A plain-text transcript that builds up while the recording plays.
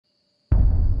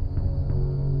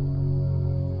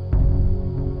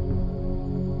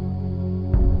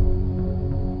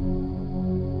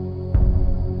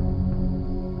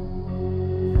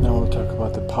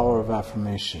power of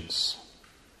affirmations.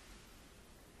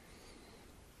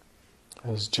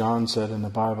 As John said in the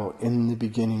Bible, in the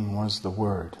beginning was the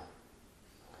Word.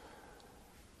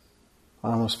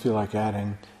 I almost feel like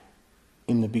adding,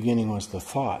 in the beginning was the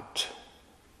thought,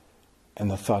 and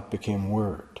the thought became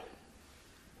word.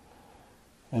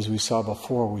 As we saw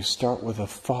before, we start with a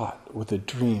thought, with a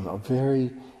dream, a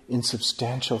very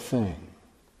insubstantial thing.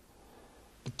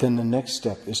 But then the next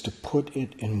step is to put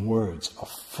it in words,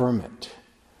 affirm it,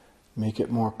 make it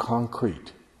more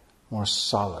concrete, more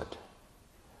solid.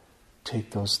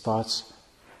 Take those thoughts,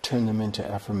 turn them into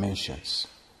affirmations.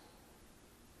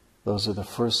 Those are the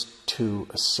first two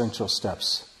essential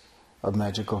steps of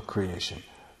magical creation.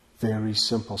 Very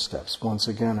simple steps. Once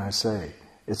again, I say,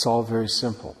 it's all very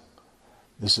simple.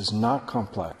 This is not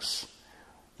complex.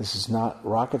 This is not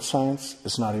rocket science.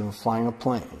 It's not even flying a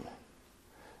plane.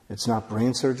 It's not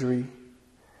brain surgery.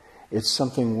 It's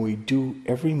something we do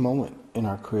every moment in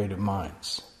our creative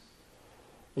minds.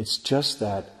 It's just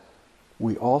that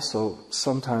we also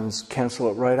sometimes cancel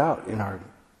it right out in our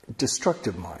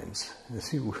destructive minds,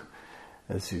 as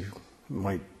you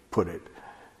might put it.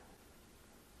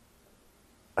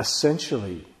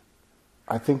 Essentially,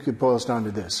 I think it boils down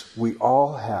to this. We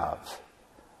all have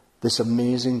this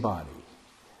amazing body.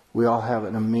 We all have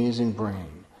an amazing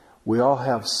brain. We all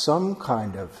have some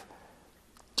kind of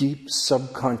deep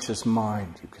subconscious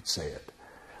mind, you could say it,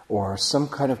 or some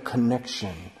kind of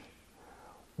connection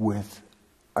with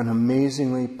an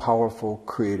amazingly powerful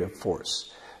creative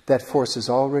force. That force has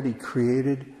already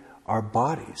created our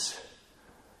bodies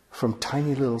from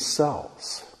tiny little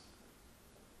cells.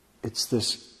 It's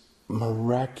this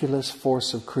miraculous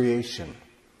force of creation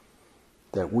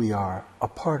that we are a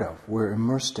part of, we're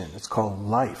immersed in. It's called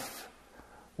life.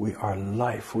 We are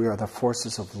life. We are the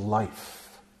forces of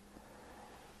life.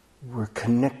 We're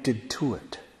connected to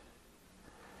it.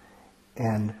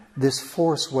 And this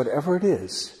force, whatever it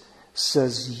is,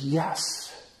 says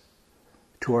yes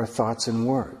to our thoughts and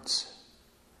words.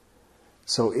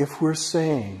 So if we're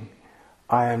saying,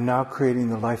 I am now creating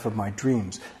the life of my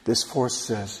dreams, this force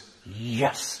says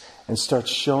yes and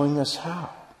starts showing us how.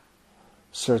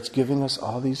 Starts giving us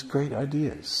all these great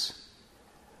ideas.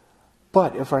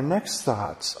 But if our next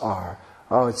thoughts are,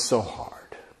 oh, it's so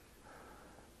hard,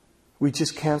 we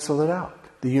just cancel it out.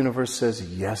 The universe says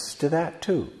yes to that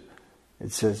too.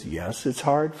 It says, yes, it's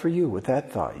hard for you with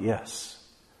that thought, yes.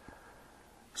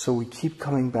 So we keep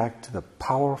coming back to the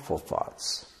powerful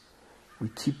thoughts. We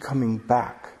keep coming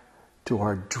back to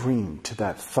our dream, to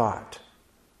that thought.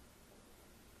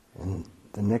 And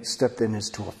the next step then is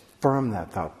to affirm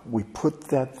that thought. We put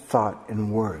that thought in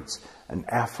words, an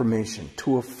affirmation.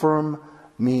 To affirm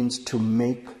means to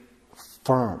make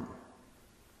firm.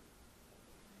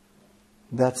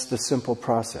 That's the simple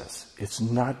process. It's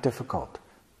not difficult.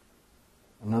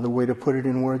 Another way to put it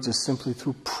in words is simply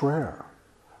through prayer.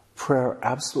 Prayer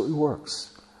absolutely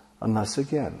works, unless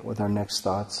again, with our next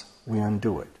thoughts, we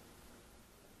undo it.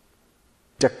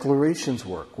 Declarations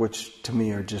work, which to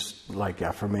me are just like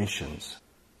affirmations.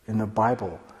 In the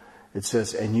Bible, it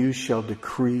says, and you shall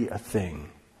decree a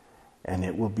thing, and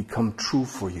it will become true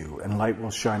for you, and light will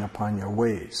shine upon your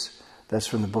ways. That's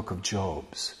from the book of Job.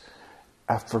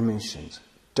 Affirmations,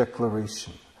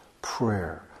 declaration,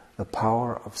 prayer, the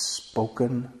power of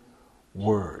spoken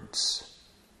words.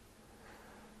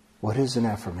 What is an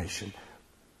affirmation?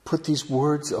 Put these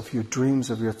words of your dreams,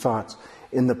 of your thoughts,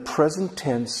 in the present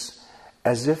tense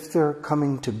as if they're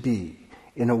coming to be,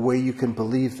 in a way you can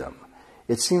believe them.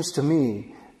 It seems to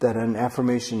me that an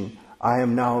affirmation, I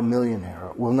am now a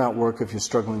millionaire, will not work if you're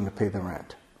struggling to pay the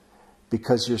rent,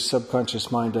 because your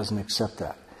subconscious mind doesn't accept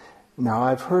that. Now,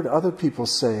 I've heard other people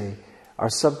say our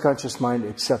subconscious mind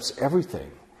accepts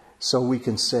everything, so we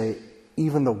can say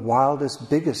even the wildest,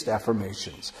 biggest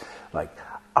affirmations, like,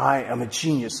 I am a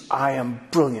genius, I am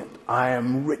brilliant, I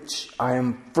am rich, I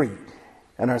am free.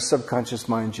 And our subconscious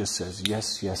mind just says,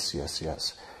 yes, yes, yes,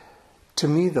 yes. To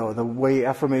me, though, the way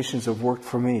affirmations have worked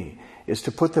for me is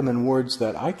to put them in words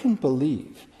that I can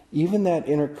believe. Even that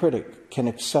inner critic can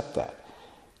accept that.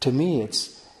 To me,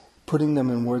 it's putting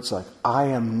them in words like, I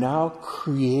am now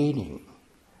creating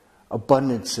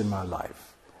abundance in my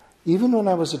life. Even when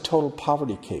I was a total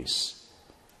poverty case,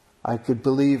 I could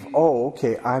believe, oh,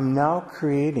 okay, I'm now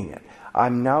creating it.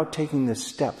 I'm now taking the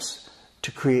steps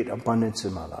to create abundance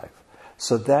in my life.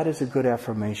 So that is a good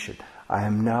affirmation. I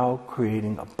am now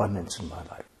creating abundance in my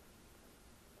life.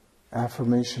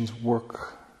 Affirmations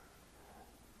work.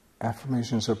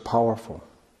 Affirmations are powerful.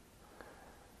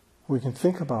 We can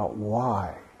think about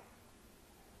why,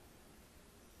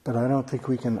 but I don't think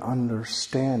we can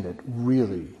understand it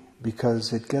really,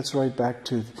 because it gets right back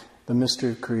to the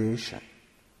mystery of creation.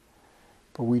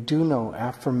 But we do know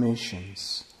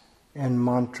affirmations and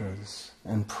mantras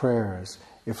and prayers,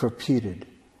 if repeated,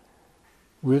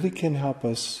 really can help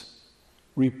us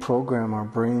reprogram our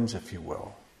brains, if you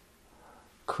will.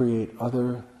 Create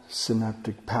other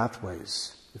synaptic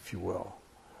pathways, if you will.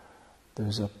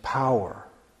 There's a power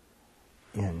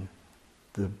in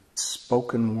the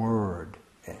spoken word,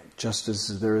 just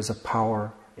as there is a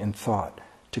power in thought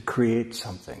to create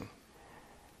something.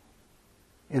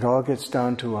 It all gets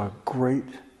down to a great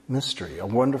mystery, a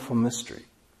wonderful mystery.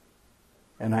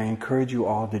 And I encourage you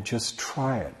all to just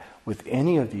try it with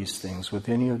any of these things, with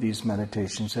any of these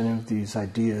meditations, any of these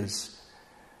ideas.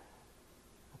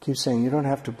 I keep saying you don't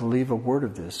have to believe a word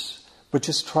of this, but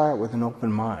just try it with an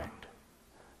open mind.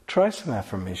 Try some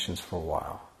affirmations for a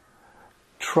while.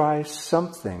 Try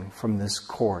something from this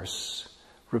course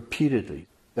repeatedly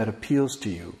that appeals to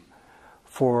you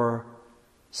for,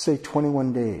 say,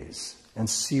 21 days and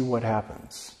see what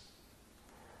happens.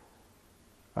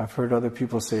 I've heard other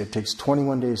people say it takes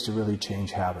 21 days to really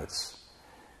change habits.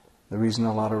 The reason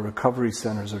a lot of recovery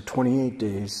centers are 28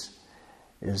 days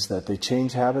is that they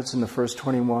change habits in the first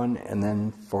 21, and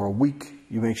then for a week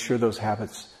you make sure those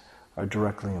habits are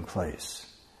directly in place.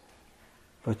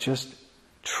 But just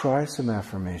try some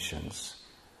affirmations.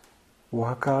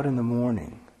 Walk out in the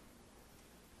morning.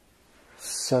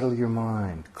 Settle your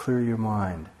mind, clear your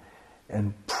mind,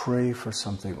 and pray for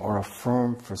something or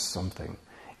affirm for something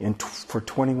for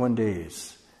 21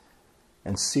 days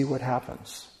and see what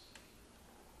happens.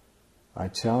 I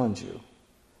challenge you,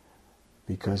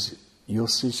 because you'll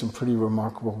see some pretty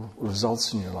remarkable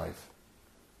results in your life.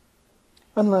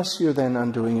 Unless you're then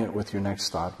undoing it with your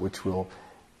next thought, which we'll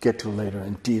get to later,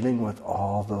 and dealing with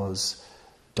all those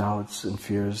doubts and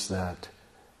fears that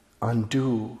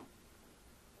undo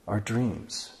our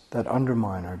dreams, that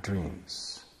undermine our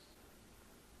dreams.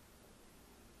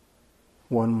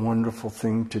 One wonderful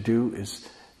thing to do is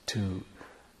to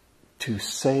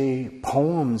say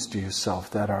poems to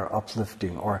yourself that are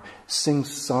uplifting, or sing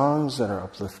songs that are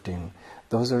uplifting.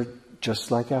 Those are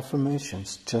just like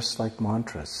affirmations, just like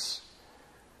mantras.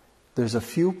 There's a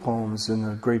few poems in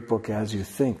the great book As You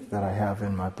Think that I have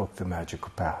in my book, The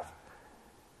Magical Path,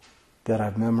 that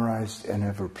I've memorized and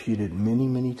have repeated many,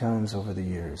 many times over the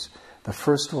years. The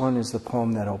first one is the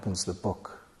poem that opens the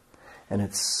book, and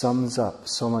it sums up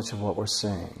so much of what we're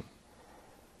saying.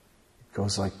 It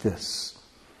goes like this.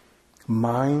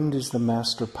 Mind is the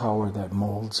master power that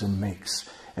molds and makes,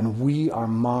 and we are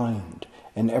mind,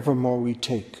 and evermore we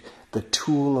take the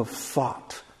tool of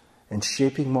thought, and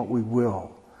shaping what we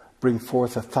will, bring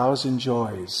forth 1,000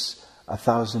 joys,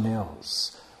 1,000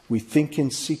 ills. We think in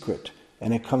secret,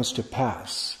 and it comes to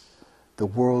pass. The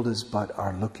world is but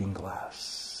our looking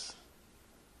glass.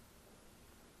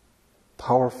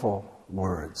 Powerful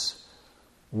words,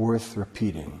 worth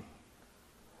repeating.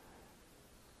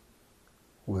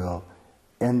 We'll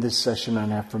end this session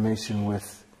on affirmation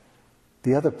with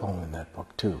the other poem in that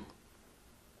book too.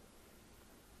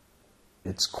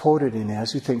 It's quoted in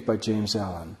As You Think by James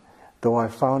Allen, though I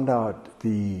found out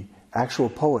the actual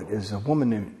poet is a woman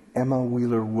named Emma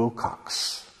Wheeler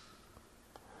Wilcox,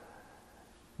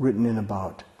 written in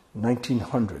about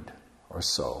 1900 or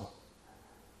so.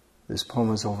 This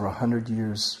poem is over 100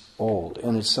 years old,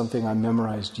 and it's something I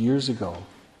memorized years ago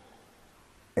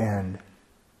and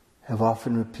have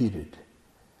often repeated.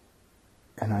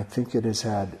 And I think it has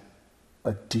had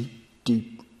a deep,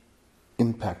 deep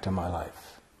impact on my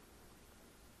life.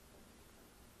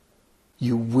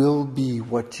 You will be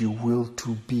what you will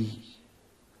to be.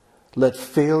 Let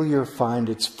failure find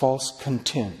its false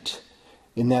content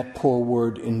in that poor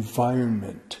word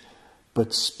environment,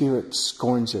 but spirit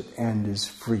scorns it and is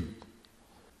free.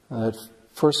 That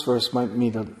first verse might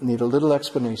need a little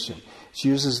explanation. She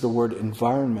uses the word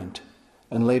environment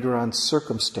and later on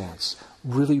circumstance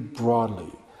really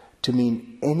broadly to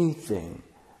mean anything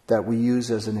that we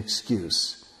use as an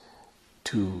excuse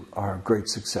to our great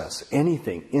success.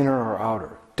 Anything, inner or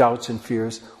outer, doubts and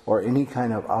fears, or any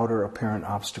kind of outer apparent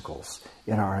obstacles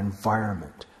in our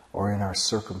environment or in our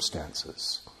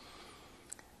circumstances.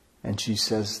 And she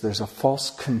says there's a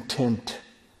false content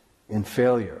in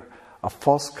failure, a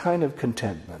false kind of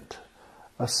contentment,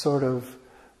 a sort of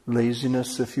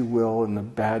laziness, if you will, and the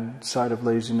bad side of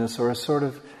laziness, or a sort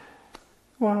of,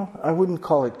 well, I wouldn't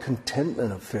call it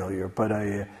contentment of failure, but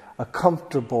a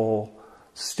comfortable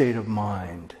state of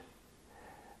mind.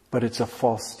 But it's a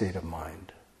false state of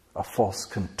mind, a false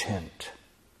content.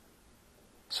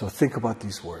 So think about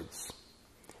these words.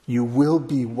 You will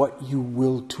be what you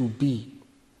will to be.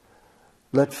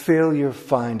 Let failure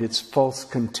find its false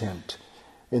content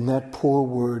in that poor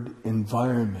word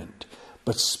environment,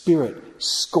 but spirit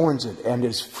scorns it and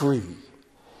is free.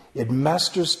 It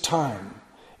masters time.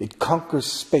 It conquers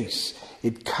space.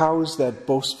 It cows that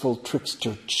boastful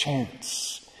trickster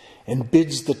chance, and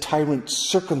bids the tyrant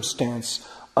circumstance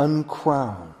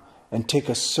uncrown and take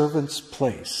a servant's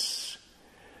place.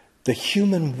 The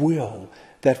human will,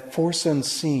 that force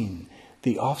unseen,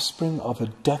 the offspring of a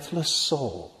deathless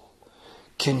soul,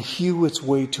 can hew its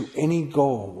way to any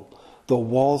goal, though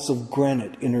walls of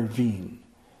granite intervene.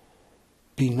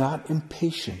 Be not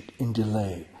impatient in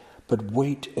delay, but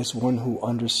wait as one who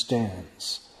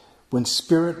understands. When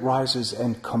spirit rises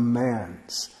and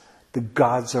commands, the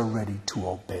gods are ready to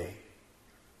obey.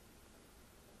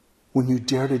 When you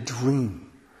dare to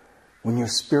dream, when your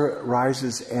spirit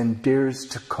rises and dares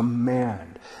to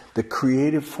command, the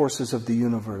creative forces of the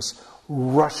universe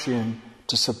rush in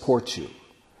to support you.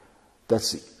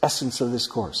 That's the essence of this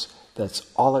course.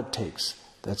 That's all it takes.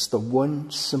 That's the one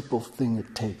simple thing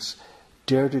it takes.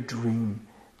 Dare to dream,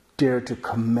 dare to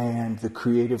command the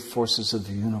creative forces of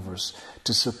the universe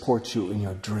to support you in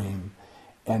your dream,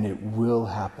 and it will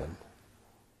happen.